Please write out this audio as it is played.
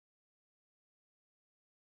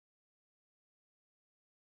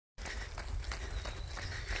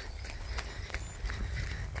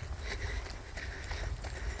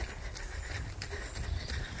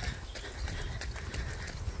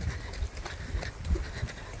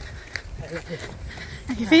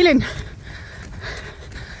How are you feeling?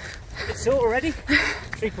 It's sore already.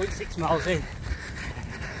 3.6 miles in.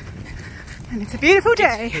 And it's a beautiful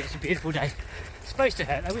day. It's a beautiful day. It's supposed to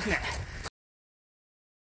hurt though, isn't it?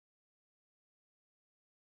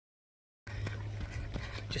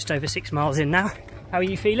 Just over 6 miles in now. How are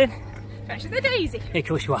you feeling? Fresh as a daisy. Yeah, of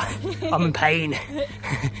course you are. I'm in pain.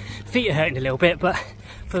 Feet are hurting a little bit, but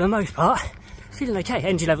for the most part, feeling okay.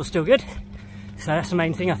 Energy level's still good. So that's the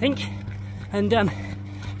main thing, I think. And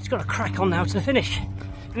just got to crack on now to the finish.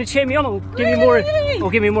 Gonna cheer me on or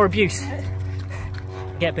give me more abuse.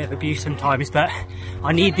 I get a bit of abuse sometimes, but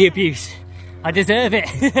I need the abuse. I deserve it.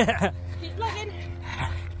 Keep vlogging.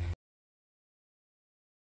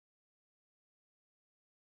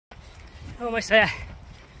 Almost there.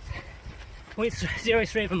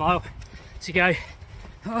 0.03 of a mile to go.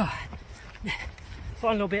 Oh,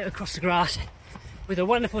 final bit across the grass with a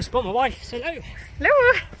wonderful spot. My wife, say hello.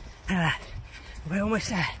 Hello. We're almost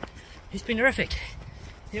there. It's been horrific.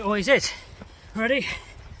 It always is. Ready?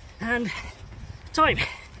 And time.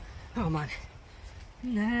 Oh man.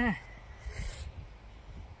 Nah.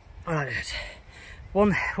 Alright, it is.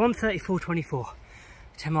 1:34.24.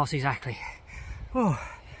 10 miles exactly. Oh,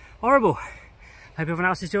 horrible. Hope everyone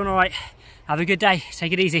else is doing alright. Have a good day.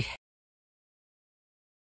 Take it easy.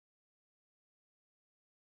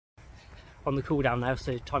 On the cool down now,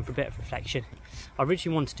 so time for a bit of reflection. I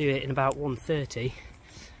originally wanted to do it in about 1:30,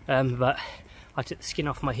 but I took the skin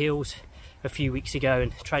off my heels a few weeks ago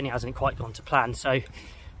and training hasn't quite gone to plan. So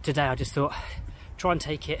today I just thought, try and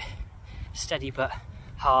take it steady but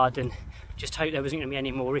hard, and just hope there wasn't going to be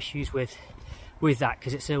any more issues with that,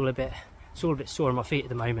 because it's all a bit sore on my feet at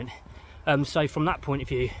the moment. So from that point of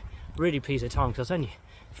view, really pleased with the time, because I was only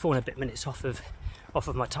 4 and a bit minutes off of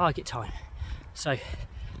my target time. So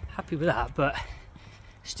happy with that, but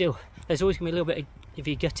still, there's always going to be a little bit of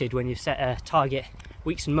you gutted when you've set a target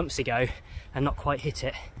weeks and months ago and not quite hit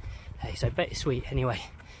it. Hey, so bittersweet anyway.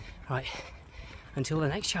 Right, until the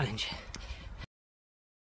next challenge.